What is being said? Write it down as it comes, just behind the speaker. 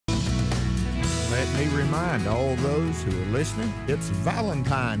Let me remind all those who are listening, it's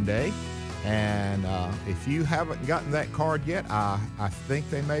Valentine's Day. And if you haven't gotten that card yet, I think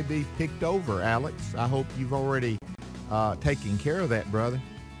they may be picked over, Alex. I hope you've already taken care of that, brother.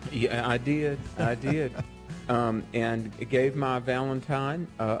 Yeah, I did. And gave my Valentine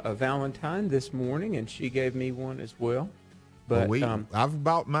a Valentine this morning, and she gave me one as well. But I've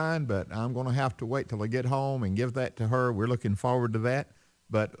bought mine, but I'm going to have to wait till I get home and give that to her. We're looking forward to that.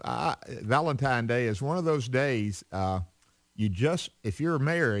 But Valentine's Day is one of those days, if you're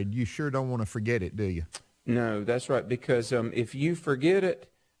married, you sure don't want to forget it, do you? No, that's right, because if you forget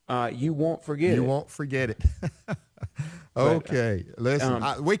it, you won't forget it. You won't forget it. Okay, listen,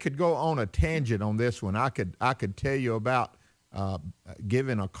 we could go on a tangent on this one. I could tell you about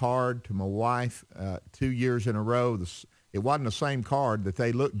giving a card to my wife 2 years in a row. It wasn't the same card, that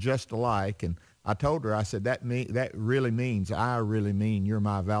they looked just alike, and I told her, I said, that really means, I really mean you're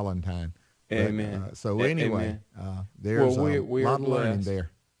my Valentine. Amen. But, so anyway, there's a lot of learning there.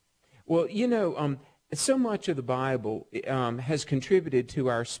 Well, so much of the Bible has contributed to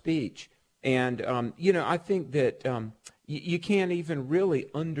our speech. And, I think that you can't even really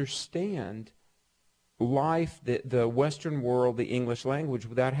understand life, the Western world, the English language,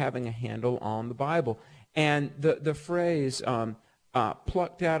 without having a handle on the Bible. And the phrase,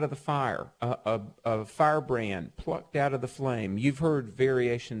 plucked out of the fire, a firebrand, plucked out of the flame. You've heard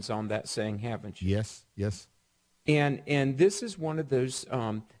variations on that saying, haven't you? Yes. And this is one of those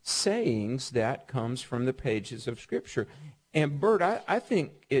sayings that comes from the pages of Scripture. And Bert, I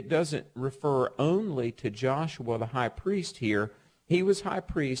think it doesn't refer only to Joshua the high priest here. He was high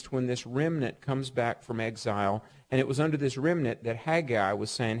priest when this remnant comes back from exile, and it was under this remnant that Haggai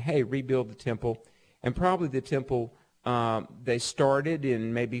was saying, hey, rebuild the temple. And probably the temple, they started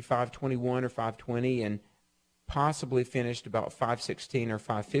in maybe 521 or 520 and possibly finished about 516 or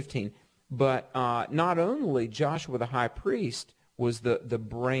 515. But not only Joshua the high priest was the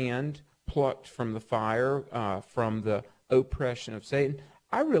brand plucked from the fire, from the oppression of Satan.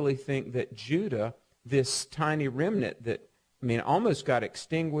 I really think that Judah, this tiny remnant that, almost got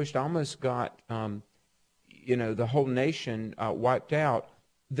extinguished, almost got, the whole nation wiped out.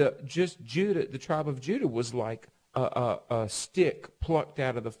 Judah, the tribe of Judah, was like a stick plucked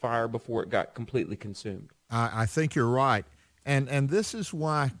out of the fire before it got completely consumed. I think you're right. And this is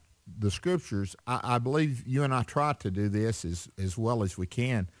why the Scriptures, I believe you and I try to do this as well as we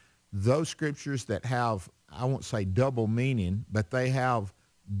can. Those Scriptures that have, I won't say double meaning, but they have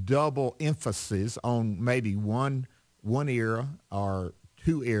double emphasis on maybe one era or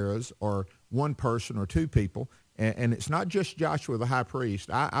two eras or one person or two people. And it's not just Joshua the high priest.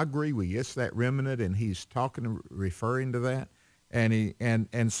 I agree with you. It's that remnant, and he's referring to that.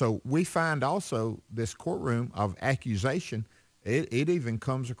 And so we find also this courtroom of accusation. It even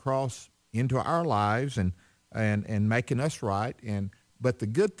comes across into our lives and making us right. But the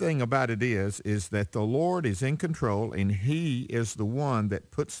good thing about it is that the Lord is in control, and he is the one that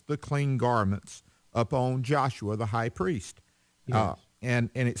puts the clean garments upon Joshua the high priest. Yes.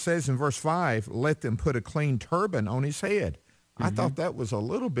 And it says in verse 5, let them put a clean turban on his head. Mm-hmm. I thought that was a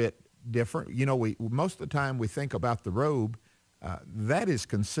little bit different. We most of the time we think about the robe. That is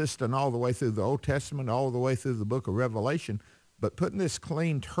consistent all the way through the Old Testament, all the way through the book of Revelation. But putting this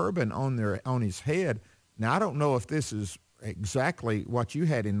clean turban on his head, now I don't know if this is exactly what you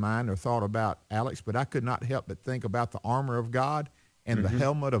had in mind or thought about, Alex, but I could not help but think about the armor of God and mm-hmm. the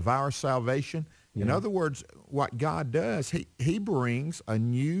helmet of our salvation. Yeah. In other words, what God does, he brings a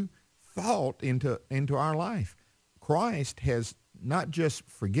new thought into our life. Christ has not just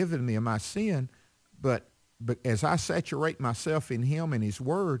forgiven me of my sin, but as I saturate myself in him and his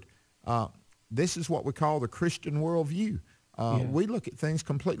word, this is what we call the Christian worldview. We look at things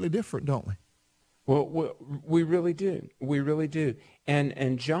completely different, don't we? Well, we really do. We really do.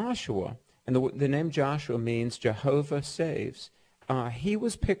 And Joshua, and the name Joshua means Jehovah saves. He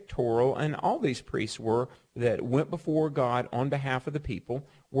was pictorial, and all these priests were that went before God on behalf of the people,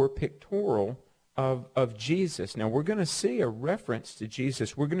 were pictorial of Jesus. Now, we're going to see a reference to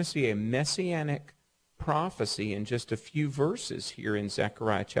Jesus. We're going to see a messianic prophecy in just a few verses here in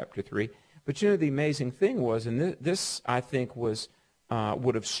Zachariah chapter 3. But the amazing thing was, and this I think was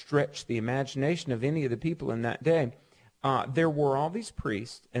would have stretched the imagination of any of the people in that day, there were all these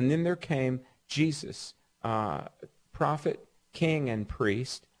priests, and then there came Jesus, prophet, king, and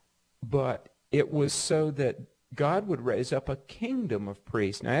priest, but it was so that God would raise up a kingdom of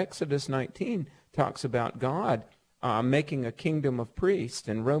priests. Now, Exodus 19 talks about God making a kingdom of priests,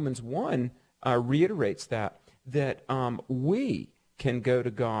 and Romans 1 reiterates that we can go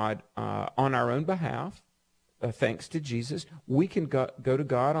to God on our own behalf thanks to Jesus, we can go to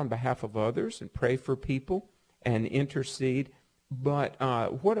God on behalf of others and pray for people and intercede. But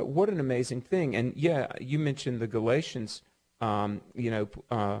what an amazing thing. And yeah, you mentioned the Galatians,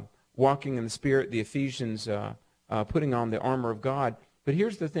 walking in the Spirit, the Ephesians, putting on the armor of God. But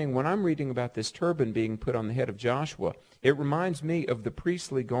here's the thing. When I'm reading about this turban being put on the head of Joshua, it reminds me of the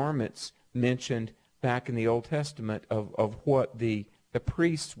priestly garments mentioned back in the Old Testament of what the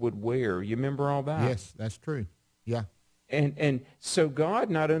priests would wear. You remember all that? Yes, that's true. Yeah. And so God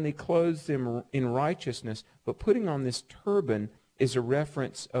not only clothes them in righteousness, but putting on this turban is a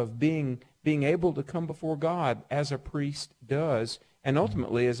reference of being able to come before God as a priest does, and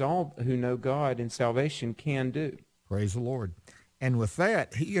ultimately as all who know God in salvation can do. Praise the Lord. And with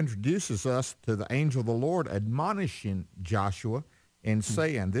that, he introduces us to the angel of the Lord admonishing Joshua and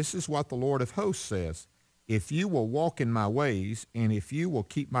saying, this is what the Lord of hosts says, if you will walk in my ways, and if you will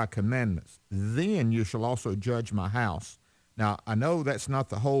keep my commandments, then you shall also judge my house. Now, I know that's not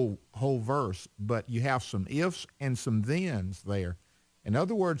the whole verse, but you have some ifs and some thens there. In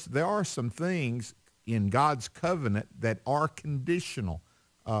other words, there are some things in God's covenant that are conditional.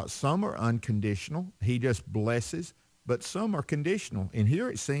 Some are unconditional. He just blesses, but some are conditional. And here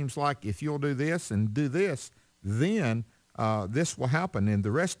it seems like if you'll do this and do this, then this will happen. And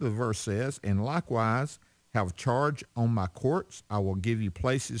the rest of the verse says, and likewise have charge on my courts. I will give you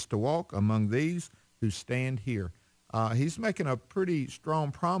places to walk among these who stand here. He's making a pretty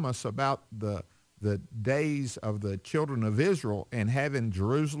strong promise about the days of the children of Israel and having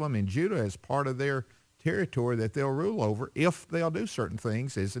Jerusalem and Judah as part of their territory that they'll rule over if they'll do certain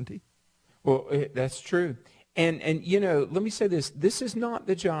things, isn't he? Well, that's true. And let me say this. This is not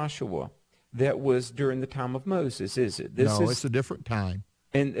the Joshua that was during the time of Moses, is it? It's a different time.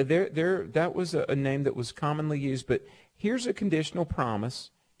 And that was a name that was commonly used. But here's a conditional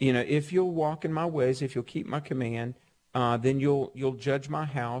promise. If you'll walk in my ways, if you'll keep my command, then you'll judge my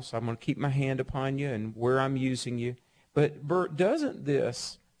house. I'm going to keep my hand upon you and where I'm using you. But Bert, doesn't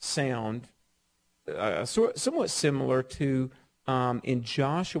this sound somewhat similar to in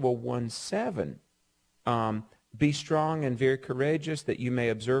Joshua 1:7? Be strong and very courageous, that you may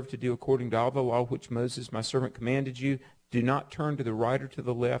observe to do according to all the law which Moses my servant commanded you. Do not turn to the right or to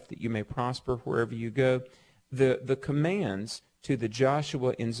the left, that you may prosper wherever you go. The commands to the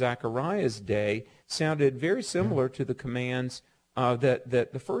Joshua in Zachariah's day sounded very similar to the commands that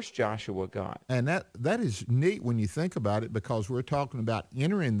the first Joshua got. And that is neat when you think about it, because we're talking about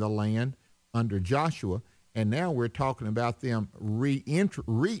entering the land under Joshua, and now we're talking about them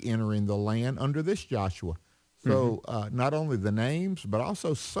re-entering the land under this Joshua. So not only the names, but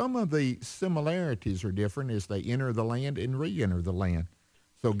also some of the similarities are different as they enter the land and re-enter the land.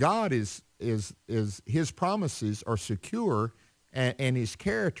 So God is his promises are secure, and his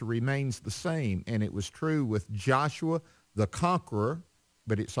character remains the same. And it was true with Joshua the conqueror,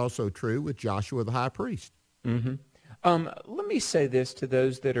 but it's also true with Joshua the high priest. Mm-hmm. Let me say this to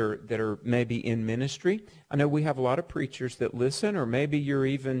those that are maybe in ministry. I know we have a lot of preachers that listen, or maybe you're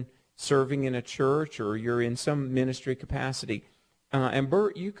even serving in a church, or you're in some ministry capacity. And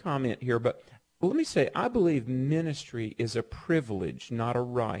Bert, you comment here, but let me say, I believe ministry is a privilege, not a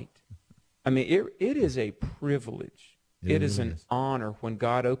right. I mean, it is a privilege. It is an honor when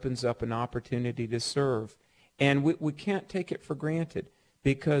God opens up an opportunity to serve. And we can't take it for granted,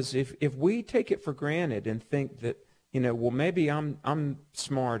 because if we take it for granted and think that, well, maybe I'm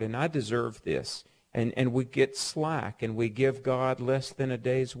smart and I deserve this, and we get slack and we give God less than a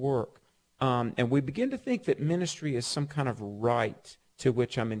day's work, and we begin to think that ministry is some kind of right to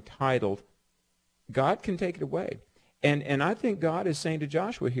which I'm entitled, God can take it away. And I think God is saying to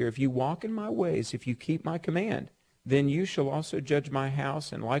Joshua here, if you walk in my ways, if you keep my command, then you shall also judge my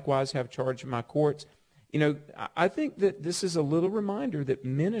house and likewise have charge of my courts. I think that this is a little reminder that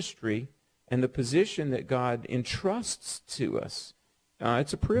ministry and the position that God entrusts to us,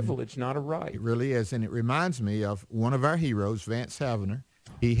 it's a privilege, not a right. It really is. And it reminds me of one of our heroes, Vance Havner.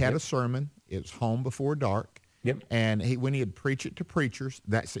 He had a sermon. It was Home Before Dark. Yep. And when he'd preach it to preachers,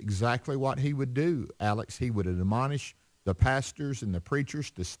 that's exactly what he would do, Alex. He would admonish the pastors and the preachers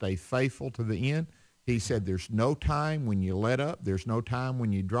to stay faithful to the end. He said there's no time when you let up. There's no time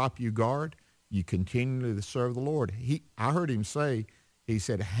when you drop your guard. You continue to serve the Lord. I heard him say, he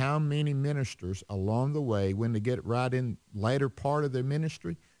said, how many ministers along the way, when they get right in later part of their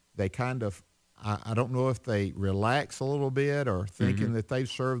ministry, they kind of, I don't know if they relax a little bit or thinking that they've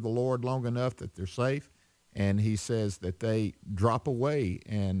served the Lord long enough that they're safe. And he says that they drop away.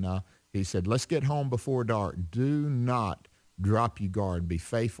 And he said, let's get home before dark. Do not drop your guard. Be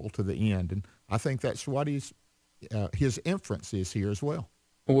faithful to the end. And I think that's what his inference is here as well.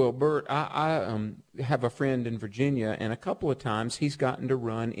 Well, Bert, I have a friend in Virginia, and a couple of times he's gotten to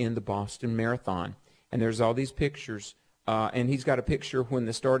run in the Boston Marathon. And there's all these pictures, and he's got a picture when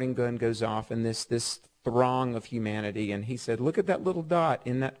the starting gun goes off and this throng of humanity. And he said, look at that little dot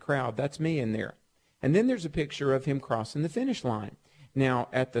in that crowd. That's me in there. And then there's a picture of him crossing the finish line. Now,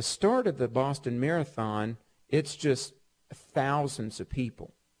 at the start of the Boston Marathon, it's just thousands of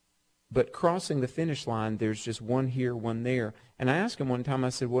people. But crossing the finish line, there's just one here, one there. And I asked him one time, I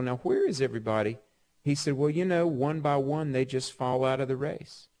said, well, now where is everybody? He said, well, you know, one by one, they just fall out of the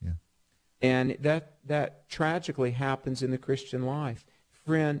race. Yeah. And that tragically happens in the Christian life.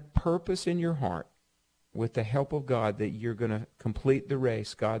 Friend, purpose in your heart with the help of God that you're going to complete the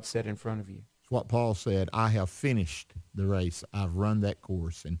race God set in front of you. It's what Paul said, I have finished the race. I've run that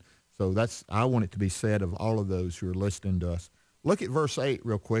course. And so I want it to be said of all of those who are listening to us. Look at verse 8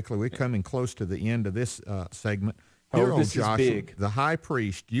 real quickly. We're coming close to the end of this segment. Hear, this Joshua, is big. the high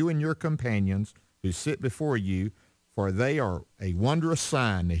priest, you and your companions who sit before you, for they are a wondrous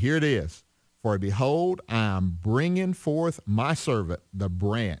sign. Now, here it is. For behold, I am bringing forth my servant, the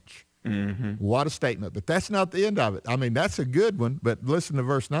branch. Mm-hmm. What a statement. But that's not the end of it. I mean, that's a good one, but listen to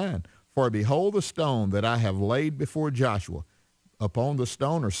verse 9. For behold the stone that I have laid before Joshua. Upon the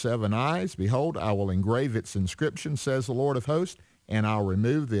stone are 7 eyes. Behold, I will engrave its inscription, says the Lord of hosts, and I'll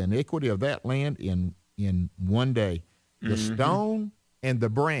remove the iniquity of that land in one day. The stone and the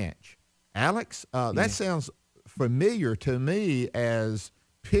branch. Alex, that sounds familiar to me as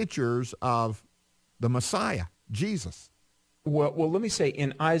pictures of the Messiah, Jesus. Well, let me say,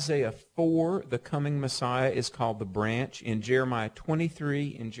 in Isaiah 4, the coming Messiah is called the branch. In Jeremiah 23,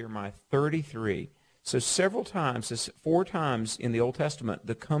 in Jeremiah 33. So several times, 4 times in the Old Testament,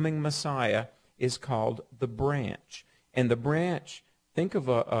 the coming Messiah is called the branch. And the branch, think of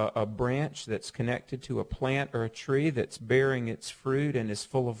a branch that's connected to a plant or a tree that's bearing its fruit and is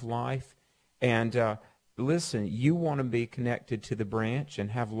full of life. And listen, you want to be connected to the branch and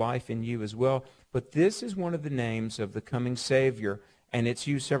have life in you as well. But this is one of the names of the coming Savior, and it's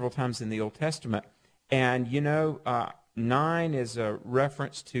used several times in the Old Testament. And, you know, 9 is a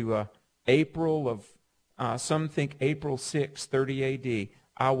reference to April of, some think April 6, 30 A.D.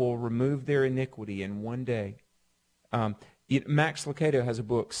 I will remove their iniquity in one day. Max Lucado has a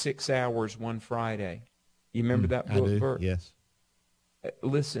book, 6 Hours, One Friday. You remember that book, I do, Bert? yes.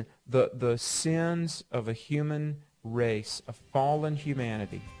 Listen, the sins of a human race, of fallen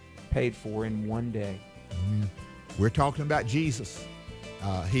humanity, paid for in one day. Amen. We're talking about Jesus.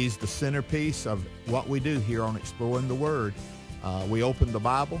 He's the centerpiece of what we do here on Exploring the Word. We open the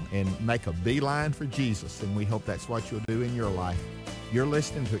Bible and make a beeline for Jesus, and we hope that's what you'll do in your life. You're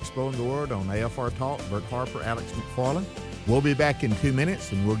listening to Exploring the Word on AFR Talk. Bert Harper, Alex McFarland. We'll be back in 2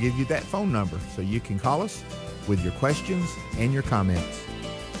 minutes, and we'll give you that phone number so you can call us with your questions and your comments.